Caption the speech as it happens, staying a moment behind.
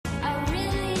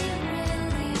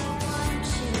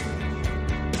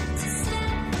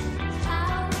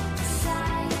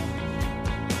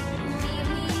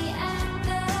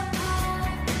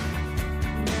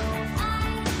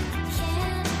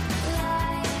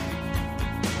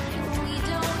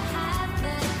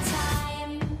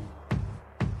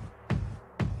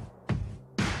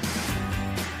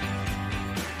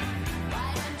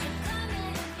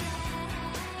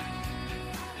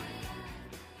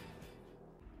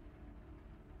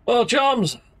Well,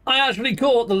 chums, I actually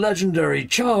caught the legendary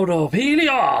Child of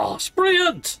Helios.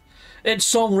 Brilliant! Its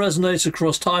song resonates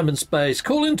across time and space,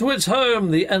 calling to its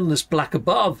home the endless black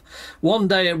above. One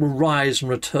day it will rise and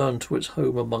return to its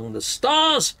home among the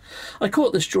stars. I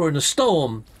caught this during a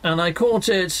storm, and I caught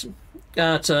it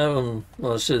at,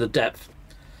 let's see the depth.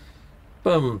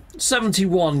 Boom,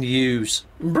 71 U's.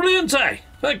 Brilliant, eh?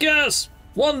 Heck yes!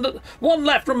 One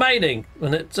left remaining,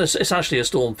 and it's actually a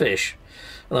stormfish.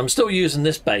 And I'm still using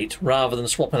this bait rather than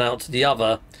swapping out to the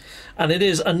other. And it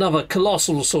is another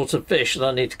colossal sort of fish that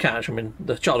I need to catch. I mean,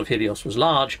 the Child of Helios was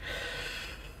large.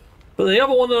 But the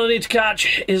other one that I need to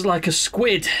catch is like a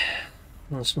squid.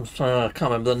 I can't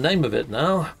remember the name of it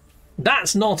now.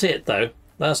 That's not it, though.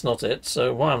 That's not it.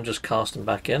 So while I'm just casting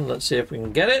back in, let's see if we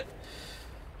can get it.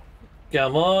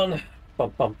 Come on.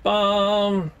 Bum, bum,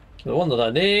 bum. The one that I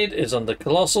need is under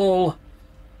colossal.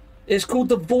 It's called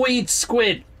the void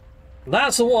squid.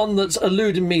 That's the one that's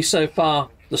eluding me so far.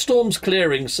 The storm's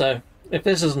clearing, so if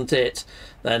this isn't it,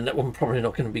 then I'm probably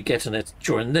not going to be getting it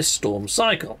during this storm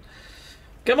cycle.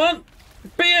 Come on,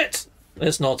 be it!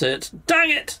 It's not it.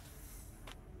 Dang it!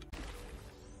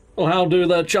 Well, how do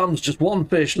their chums? Just one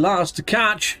fish last to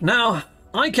catch. Now,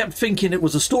 I kept thinking it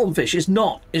was a stormfish. It's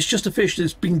not. It's just a fish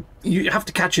that's been... You have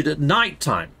to catch it at night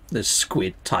time, this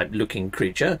squid-type looking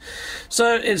creature.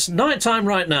 So it's night time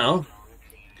right now.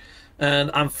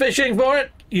 And I'm fishing for it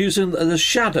using the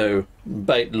shadow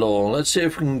bait lure. Let's see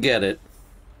if we can get it.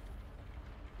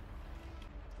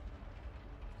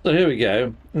 So here we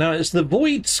go. Now it's the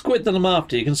void squid that I'm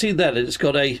after. You can see that it's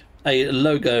got a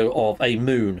logo of a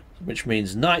moon, which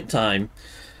means nighttime.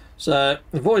 So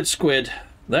the void squid,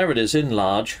 there it is in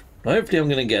large. Hopefully I'm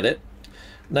going to get it.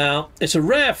 Now it's a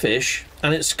rare fish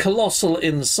and it's colossal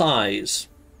in size.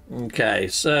 Okay,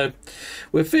 so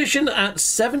we're fishing at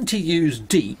 70 U's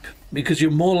deep, because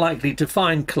you're more likely to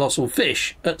find colossal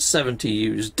fish at 70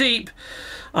 U's deep.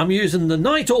 I'm using the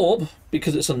night orb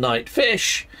because it's a night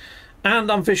fish, and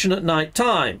I'm fishing at night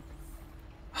time.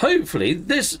 Hopefully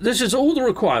this is all the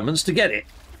requirements to get it.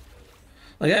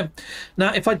 Okay,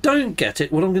 now if I don't get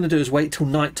it, what I'm going to do is wait till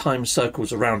night time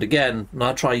circles around again, and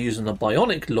I'll try using the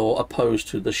bionic lure opposed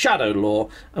to the shadow lure,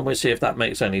 and we'll see if that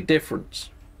makes any difference.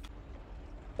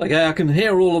 Okay, I can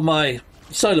hear all of my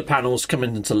solar panels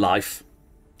coming into life.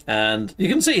 And you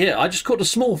can see here, I just caught a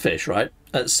small fish, right,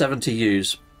 at 70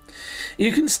 U's.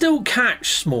 You can still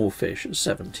catch small fish at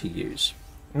 70 U's.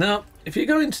 Now, if you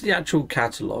go into the actual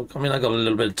catalogue, I mean, I've got a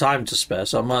little bit of time to spare,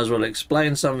 so I might as well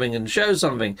explain something and show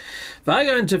something. If I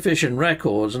go into fishing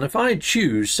records, and if I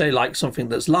choose, say, like something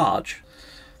that's large,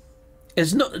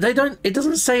 it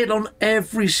doesn't say it on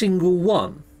every single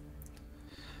one.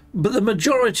 But the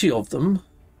majority of them,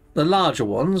 the larger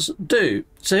ones, do.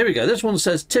 So here we go. This one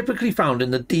says typically found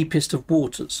in the deepest of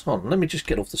waters. Hold on, let me just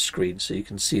get off the screen so you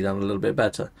can see that a little bit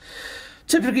better.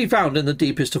 Typically found in the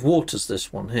deepest of waters,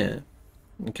 this one here.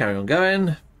 And carry on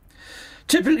going.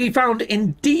 Typically found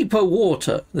in deeper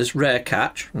water, this rare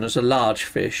catch, and it's a large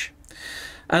fish.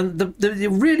 And the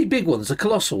really big ones, the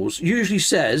colossals, usually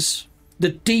says the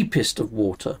deepest of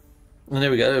water. And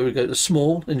there we go, the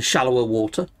small in shallower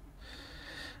water.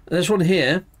 And this one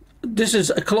here, this is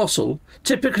a colossal,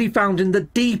 typically found in the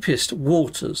deepest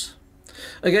waters.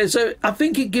 Okay, so I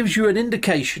think it gives you an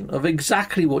indication of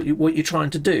exactly what you're trying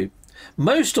to do.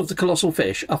 Most of the colossal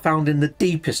fish are found in the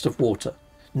deepest of water.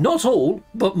 Not all,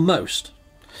 but most.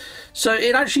 So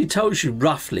it actually tells you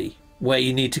roughly where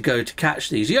you need to go to catch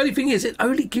these. The only thing is, it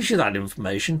only gives you that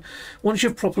information once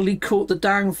you've properly caught the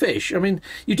dang fish. I mean,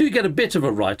 you do get a bit of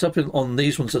a write-up on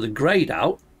these ones that are greyed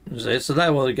out. So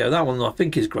there we go. That one I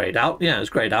think is greyed out. Yeah,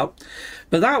 it's greyed out.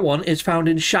 But that one is found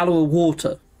in shallower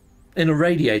water, in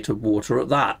irradiated water at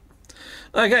that.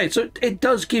 Okay, so it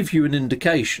does give you an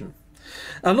indication.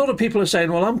 A lot of people are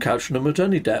saying, well, I'm catching them at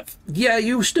any depth. Yeah,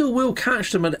 you still will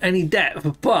catch them at any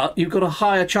depth, but you've got a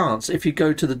higher chance if you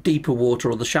go to the deeper water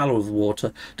or the shallower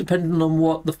water, depending on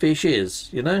what the fish is,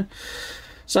 you know?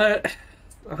 So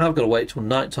I've got to wait till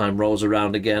nighttime rolls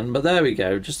around again, but there we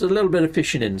go. Just a little bit of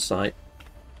fishing insight.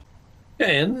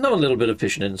 Okay, another little bit of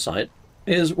fishing insight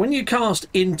is when you cast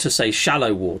into, say,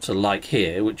 shallow water like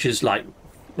here, which is like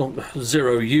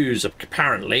 0 U's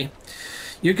apparently,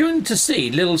 you're going to see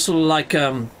little sort of like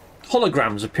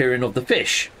holograms appearing of the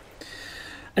fish.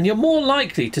 And you're more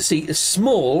likely to see a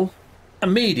small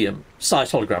and medium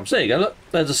sized holograms. There you go, look,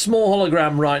 there's a small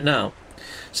hologram right now.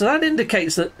 So that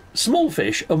indicates that small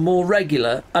fish are more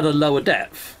regular at a lower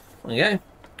depth. Okay,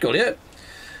 got it.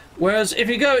 Whereas if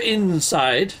you go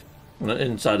inside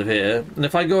of here, and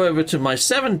if I go over to my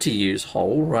 70 U's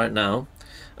hole right now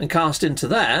and cast into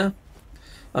there,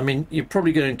 I mean, you're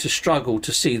probably going to struggle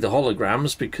to see the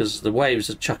holograms because the waves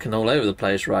are chucking all over the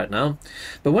place right now.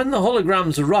 But when the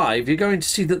holograms arrive, you're going to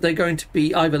see that they're going to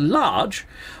be either large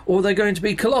or they're going to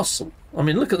be colossal. I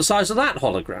mean, look at the size of that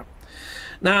hologram.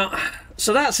 Now,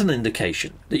 so that's an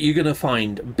indication that you're going to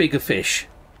find bigger fish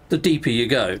the deeper you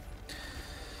go.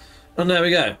 And there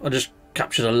we go. I just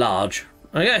captured a large.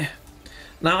 Okay.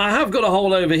 Now, I have got a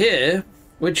hole over here,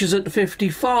 which is at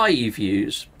 55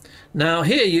 views. Now,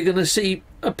 here you're going to see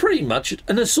pretty much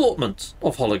an assortment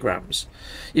of holograms.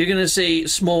 You're going to see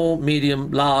small,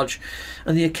 medium, large,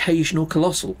 and the occasional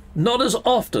colossal. Not as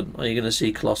often are you going to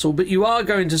see colossal, but you are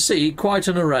going to see quite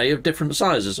an array of different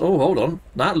sizes. Oh, hold on.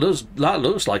 That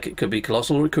looks like it could be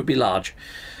colossal or it could be large.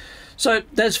 So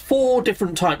there's 4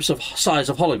 different types of size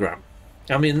of hologram.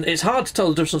 I mean, it's hard to tell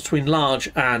the difference between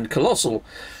large and colossal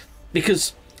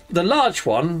because the large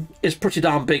one is pretty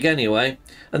darn big anyway,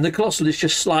 and the colossal is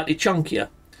just slightly chunkier.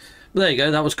 There you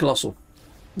go, that was colossal.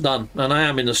 Done. And I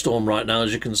am in a storm right now,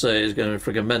 as you can see. It's going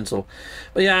friggin' mental.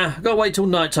 But yeah, I've got to wait till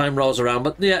night time rolls around.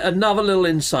 But yeah, another little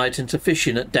insight into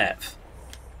fishing at depth.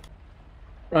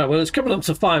 Right, well, it's coming up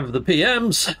to 5 of the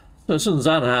PMs. So as soon as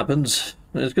that happens,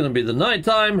 it's going to be the night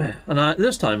time. And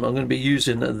this time I'm going to be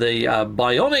using the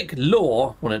bionic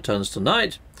lure when it turns to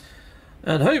night.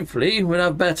 And hopefully we'll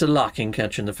have better luck in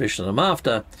catching the fish that I'm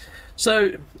after.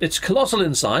 So it's colossal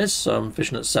in size, so I'm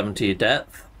fishing at 70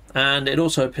 depth. And it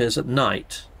also appears at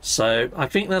night, so I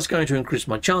think that's going to increase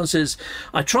my chances.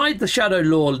 I tried the Shadow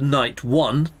Lure night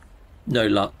 1, no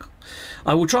luck.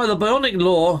 I will try the Bionic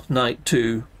Lure night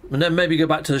 2, and then maybe go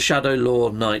back to the Shadow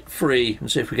Lure night 3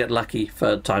 and see if we get lucky,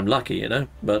 3rd time lucky, you know,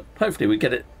 but hopefully we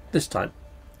get it this time.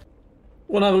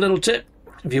 One other little tip: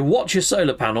 if you watch your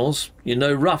solar panels, you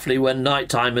know roughly when night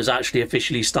time has actually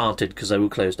officially started, because they will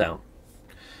close down.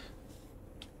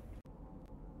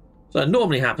 So it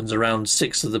normally happens around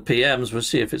 6 of the PMs. We'll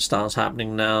see if it starts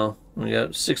happening now. We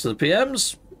go 6 of the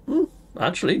PMs.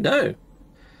 Actually, no.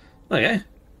 Okay.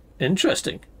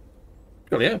 Interesting.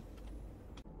 Go.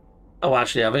 Oh,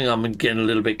 actually, I think I'm getting a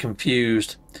little bit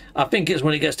confused. I think it's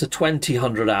when it gets to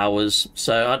 2000 hours.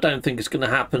 So I don't think it's going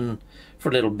to happen for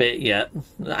a little bit yet.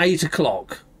 8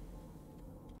 o'clock.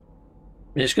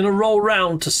 It's going to roll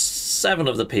round to 7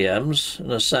 of the PMs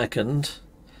in a second.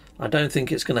 I don't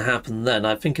think it's going to happen then.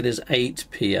 I think it is 8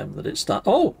 PM that it starts.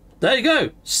 Oh, there you go.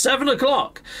 7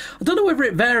 o'clock. I don't know whether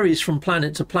it varies from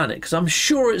planet to planet, because I'm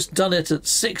sure it's done it at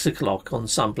 6 o'clock on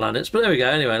some planets. But there we go.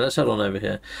 Anyway, let's head on over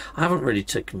here. I haven't really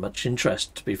taken much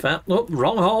interest, to be fair. Oh,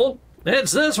 wrong hole.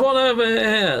 It's this one over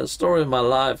here. Story of my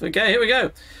life. Okay, here we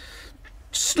go.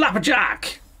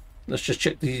 Slapperjack. Let's just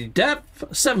check the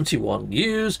depth. 71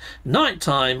 U's.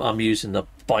 Nighttime, I'm using the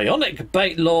bionic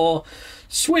bait lure.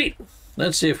 Sweet.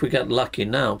 Let's see if we get lucky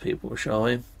now, people, shall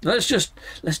we? Let's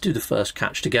do the first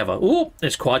catch together. Oh,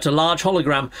 it's quite a large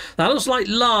hologram. That looks like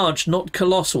large, not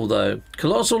colossal, though.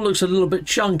 Colossal looks a little bit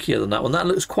chunkier than that one. That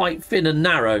looks quite thin and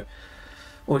narrow.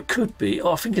 Or it could be.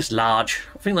 Oh, I think it's large.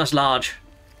 I think that's large.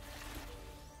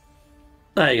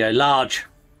 There you go, large.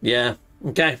 Yeah,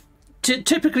 okay.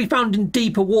 Typically found in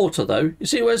deeper water, though. You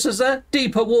see what it says there?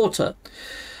 Deeper water.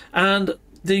 And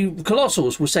the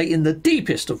colossals will say in the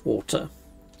deepest of water.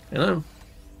 You know.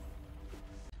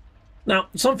 Now,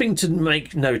 something to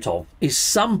make note of is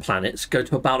some planets go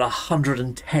to about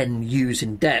 110 U's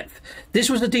in depth. This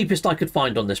was the deepest I could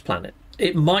find on this planet.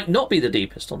 It might not be the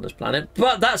deepest on this planet,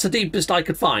 but that's the deepest I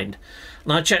could find.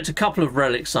 And I checked a couple of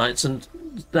relic sites, and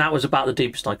that was about the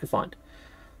deepest I could find.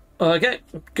 Okay,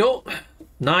 cool.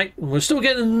 Night. We're still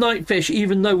getting the night fish,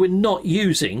 even though we're not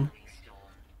using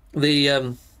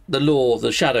the lure,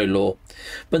 the shadow lure.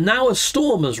 But now a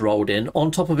storm has rolled in on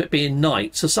top of it being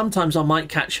night, so sometimes I might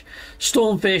catch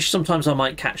stormfish, sometimes I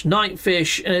might catch night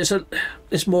fish, and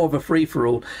it's more of a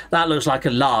free-for-all. That looks like a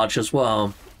large as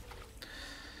well.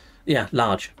 Yeah,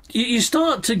 large. You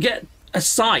start to get a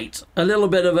sight, a little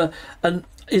bit of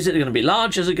is it going to be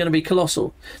large, is it going to be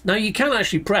colossal? Now you can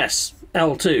actually press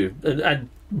L2 and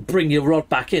bring your rod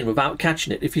back in without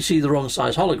catching it if you see the wrong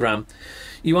size hologram.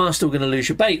 You are still going to lose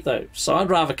your bait, though, so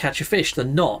I'd rather catch a fish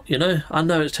than not, you know? I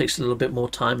know it takes a little bit more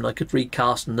time, and I could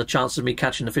recast, and the chances of me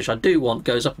catching the fish I do want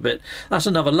goes up a bit. That's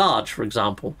another large, for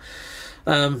example.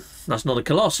 That's not a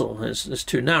colossal. It's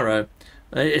too narrow.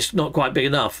 It's not quite big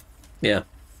enough. Yeah.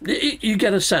 You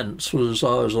get a sense for the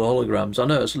size of the holograms. I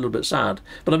know it's a little bit sad,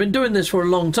 but I've been doing this for a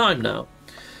long time now.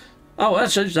 Oh,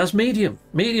 that's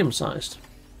medium-sized.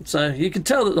 So you can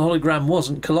tell that the hologram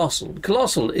wasn't colossal.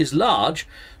 Colossal is large,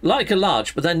 like a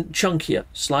large, but then chunkier,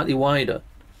 slightly wider.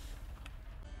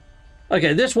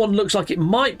 Okay, this one looks like it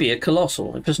might be a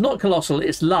colossal. If it's not colossal,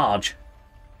 it's large.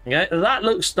 Okay, that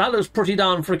looks pretty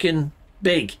darn freaking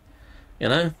big. you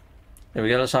know. Here we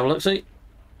go, let's have a look, see.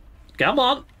 Come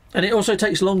on. And it also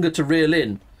takes longer to reel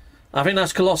in. I think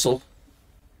that's colossal.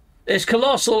 It's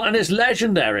colossal and it's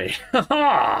legendary. It's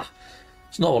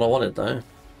not what I wanted, though.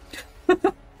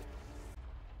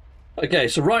 Okay,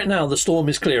 so right now the storm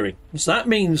is clearing. So that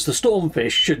means the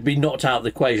stormfish should be knocked out of the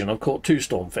equation. I've caught 2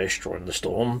 stormfish during the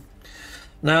storm.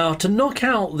 Now, to knock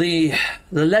out the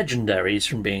legendaries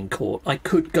from being caught, I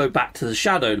could go back to the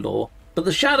shadow lore. But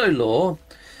the shadow lore,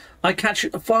 I catch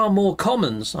far more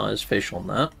common sized fish on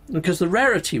that because the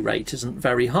rarity rate isn't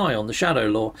very high on the shadow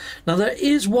lore. Now, there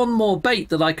is one more bait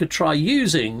that I could try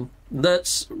using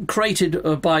that's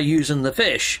created by using the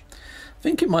fish. I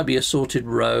think it might be a sorted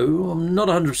row. I'm not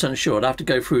 100% sure. I'd have to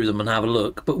go through them and have a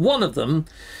look. But one of them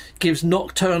gives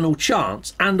nocturnal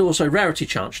chance and also rarity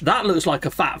chance. That looks like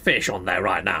a fat fish on there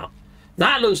right now.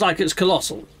 That looks like it's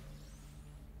colossal.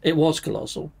 It was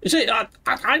colossal. You see,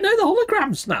 I know the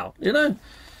holograms now, you know.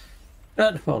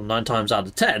 Well, 9 times out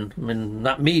of 10. I mean,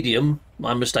 that medium,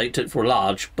 I mistaked it for a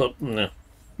large, but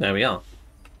there we are.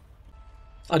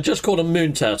 I just caught a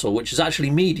moon turtle, which is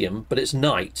actually medium, but it's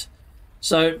night.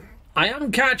 So I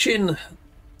am catching,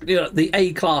 you know, the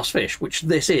A-class fish, which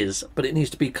this is, but it needs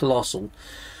to be colossal.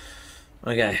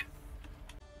 Okay.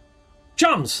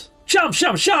 Chums! Chums,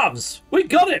 chums, chums! We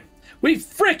got him! We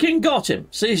freaking got him!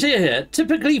 So you see here,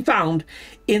 typically found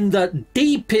in the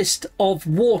deepest of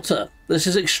water. This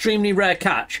is extremely rare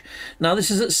catch. Now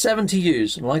this is at 70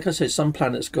 U's, and like I said, some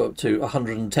planets go up to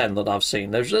 110 that I've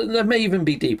seen. There may even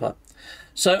be deeper.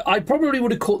 So I probably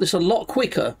would have caught this a lot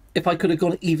quicker if I could have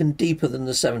gone even deeper than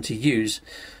the 70 U's.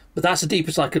 But that's the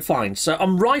deepest I could find. So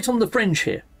I'm right on the fringe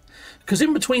here. Because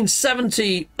in between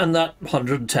 70 and that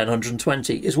 110,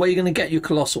 120 is where you're going to get your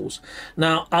colossals.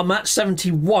 Now, I'm at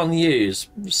 71 years.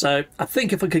 So I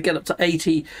think if I could get up to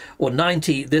 80 or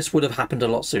 90, this would have happened a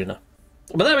lot sooner.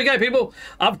 But there we go, people.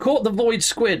 I've caught the void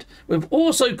squid. We've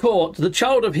also caught the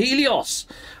child of Helios,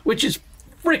 which is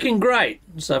freaking great.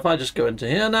 So if I just go into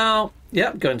here now,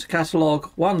 yep, go into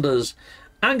catalogue, wonders,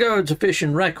 and go into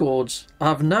fishing records,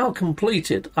 I've now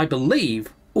completed, I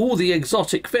believe, all the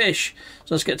exotic fish.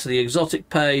 So let's get to the exotic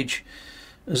page.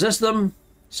 Is this them?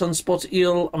 Sunspot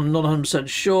eel, I'm not 100%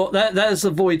 sure. There's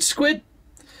the void squid.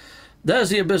 There's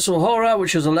the abyssal horror,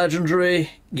 which is a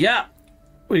legendary. Yeah,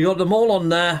 we got them all on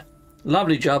there.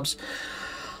 Lovely jobs.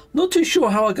 Not too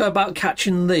sure how I go about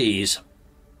catching these,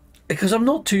 because I'm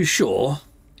not too sure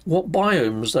what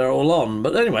biomes they're all on.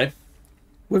 But anyway,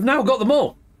 we've now got them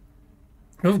all.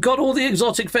 We've got all the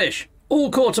exotic fish, all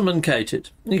caught and mancated.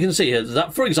 You can see here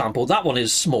that, for example, that one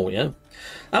is small, yeah?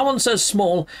 That one says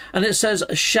small, and it says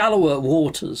shallower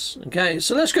waters. Okay,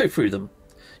 so let's go through them.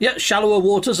 Yeah, shallower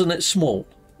waters, and it's small.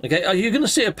 Okay, are you going to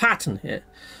see a pattern here?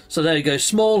 So there you go,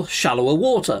 small, shallower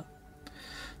water.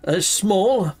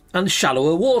 Small and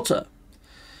shallower water.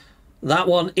 That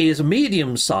one is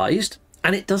medium-sized,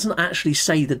 and it doesn't actually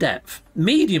say the depth.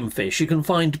 Medium fish you can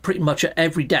find pretty much at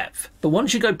every depth, but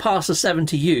once you go past the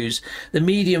 70 U's, the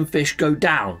medium fish go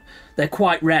down. They're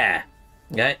quite rare.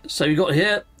 Okay, so you got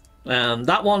here,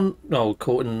 that one, oh,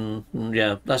 caught in,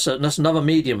 yeah, that's another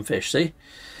medium fish, see?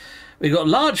 We've got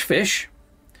large fish,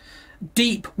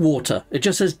 deep water. It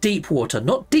just says deep water,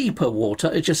 not deeper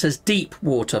water, it just says deep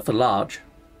water for large.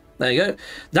 There you go.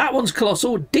 That one's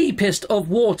colossal, deepest of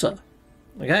water.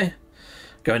 Okay.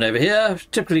 Going over here,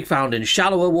 typically found in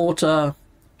shallower water,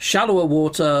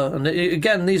 and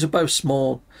again, these are both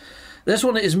small. This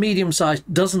one is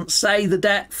medium-sized, doesn't say the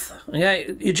depth.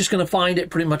 Okay, you're just going to find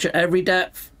it pretty much at every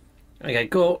depth. Okay,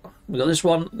 cool. We've got this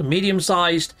one, the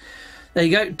medium-sized. There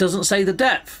you go, doesn't say the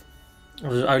depth. It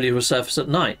was only a surface at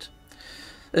night.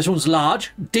 This one's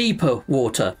large, deeper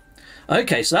water.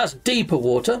 Okay, so that's deeper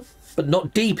water, but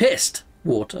not deepest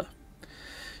water.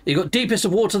 You've got deepest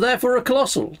of water there for a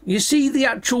colossal. You see the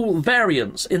actual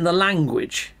variance in the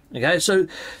language. Okay, so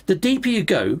the deeper you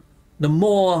go, the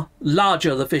more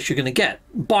larger the fish you're going to get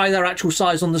by their actual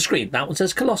size on the screen. That one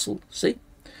says colossal, see?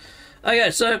 Okay,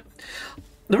 so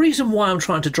the reason why I'm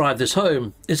trying to drive this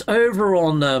home is over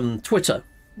on Twitter.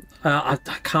 I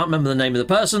can't remember the name of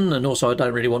the person, and also I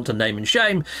don't really want to name and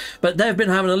shame, but they've been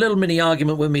having a little mini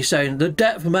argument with me saying the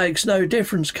depth makes no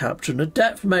difference, Captain, the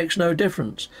depth makes no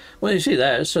difference. Well, you see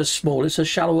there, it says small, it says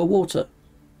shallower water.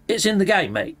 It's in the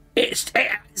game, mate. It's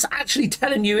actually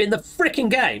telling you in the freaking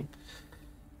game.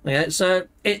 Yeah, so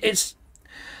it's...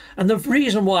 And the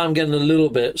reason why I'm getting a little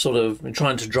bit sort of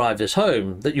trying to drive this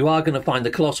home, that you are going to find the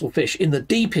colossal fish in the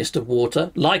deepest of water,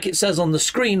 like it says on the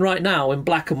screen right now in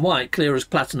black and white, clear as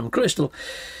platinum crystal,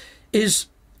 is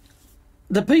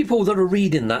the people that are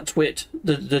reading that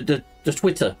the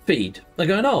Twitter feed, they're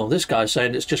going, oh, this guy's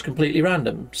saying it's just completely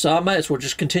random, so I may as well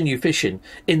just continue fishing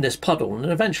in this puddle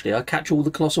and eventually I'll catch all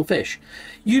the colossal fish.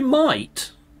 You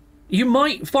might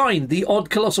find the odd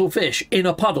colossal fish in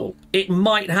a puddle. It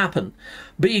might happen.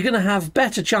 But you're going to have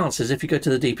better chances if you go to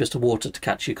the deepest of water to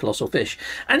catch your colossal fish.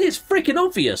 And it's freaking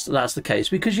obvious that that's the case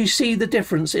because you see the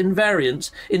difference in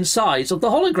variance in size of the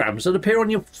holograms that appear on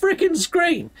your freaking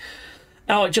screen.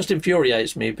 Oh, it just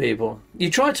infuriates me, people. You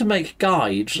try to make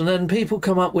guides and then people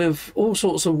come up with all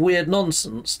sorts of weird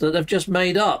nonsense that they've just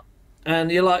made up.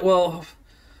 And you're like, well,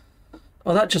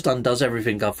 that just undoes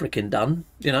everything I've freaking done.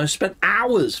 You know, spent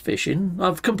hours fishing.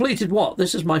 I've completed what?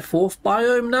 This is my 4th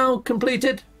biome now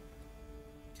completed.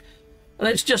 And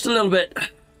it's just a little bit...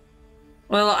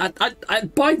 Well,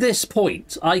 by this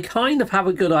point, I kind of have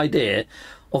a good idea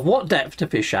of what depth to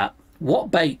fish at, what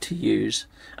bait to use.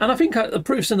 And I think the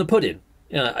proof's in the pudding.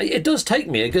 You know, it does take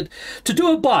me a good... To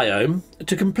do a biome,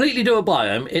 to completely do a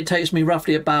biome, it takes me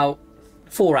roughly about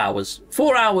 4 hours.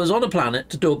 4 hours on a planet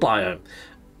to do a biome.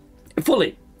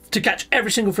 Fully, to catch every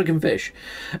single freaking fish.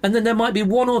 And then there might be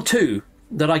 1 or 2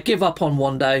 that I give up on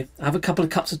one day, have a couple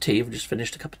of cups of tea, I've just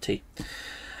finished a cup of tea,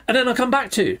 and then I come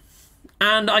back to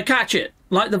and I catch it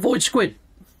like the void squid,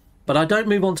 but I don't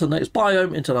move on to the next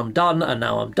biome until I'm done. And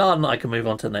now I'm done, I can move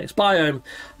on to the next biome.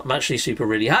 I'm actually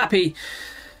really happy.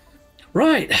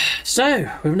 Right, so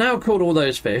we've now caught all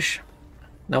those fish.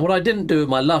 Now what I didn't do with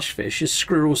my lush fish is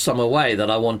squirrel some away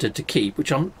that I wanted to keep,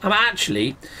 which I'm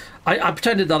actually... I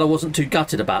pretended that I wasn't too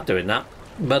gutted about doing that,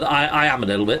 but I am a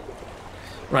little bit.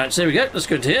 Right, so here we go. Let's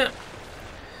go to here.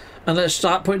 And let's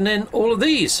start putting in all of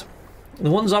these.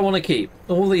 The ones I want to keep.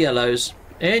 All the yellows.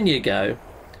 In you go.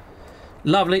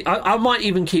 Lovely. I might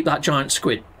even keep that giant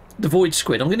squid. The void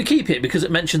squid. I'm going to keep it because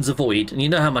it mentions the void. And you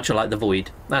know how much I like the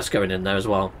void. That's going in there as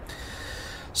well.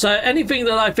 So anything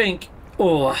that I think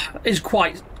is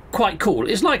quite cool.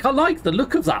 It's like, I like the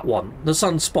look of that one, the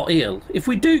sunspot eel. If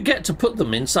we do get to put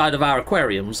them inside of our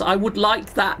aquariums, I would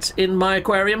like that in my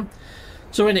aquarium.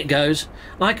 So in it goes.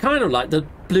 I kind of like the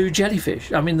blue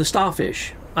jellyfish, I mean the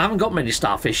starfish. I haven't got many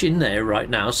starfish in there right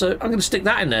now, so I'm going to stick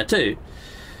that in there too.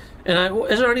 You know,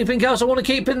 is there anything else I want to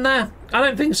keep in there? I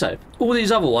don't think so. All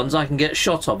these other ones I can get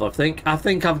shot of, I think. I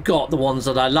think I've got the ones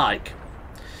that I like.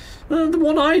 The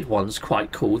one-eyed one's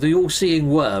quite cool, the all-seeing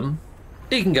worm.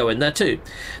 He can go in there too.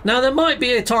 Now there might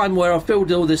be a time where I've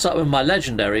filled all this up with my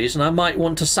legendaries and I might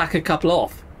want to sack a couple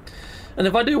off. And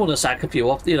if I do want to sack a few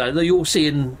off, you know, the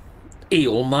all-seeing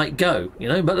eel might go, you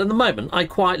know, but at the moment I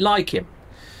quite like him.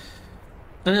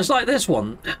 And it's like this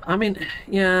one. I mean,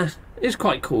 yeah, it's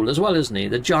quite cool as well, isn't he?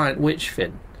 The giant witch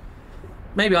fin.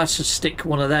 Maybe I should stick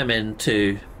one of them in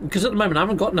too, because at the moment I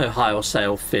haven't got no high or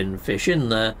sail fin fish in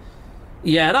there.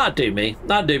 Yeah, that'd do me.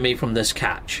 That'd do me from this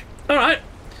catch. Alright.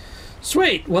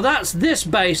 Sweet. Well, that's this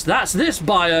base. That's this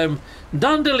biome.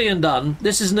 Done, dilly and done.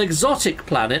 This is an exotic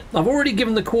planet. I've already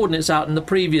given the coordinates out in the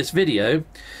previous video.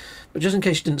 But just in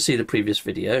case you didn't see the previous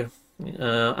video,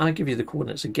 I'll give you the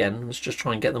coordinates again. Let's just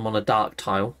try and get them on a dark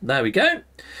tile. There we go.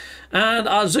 And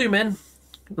I'll zoom in.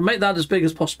 Make that as big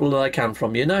as possible that I can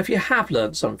from you. Now, if you have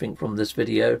learned something from this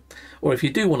video, or if you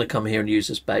do want to come here and use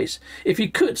this base, if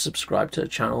you could subscribe to the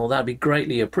channel, that'd be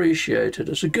greatly appreciated.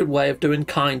 It's a good way of doing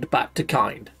kind back to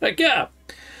kind. Heck yeah!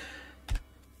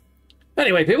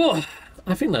 Anyway, people,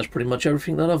 I think that's pretty much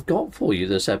everything that I've got for you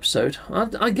this episode.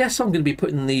 I guess I'm going to be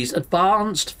putting these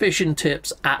advanced fishing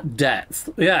tips at depth.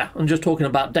 Yeah, I'm just talking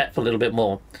about depth a little bit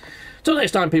more. Till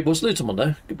next time, people, salute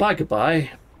Mundo. Goodbye,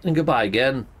 goodbye, and goodbye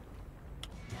again.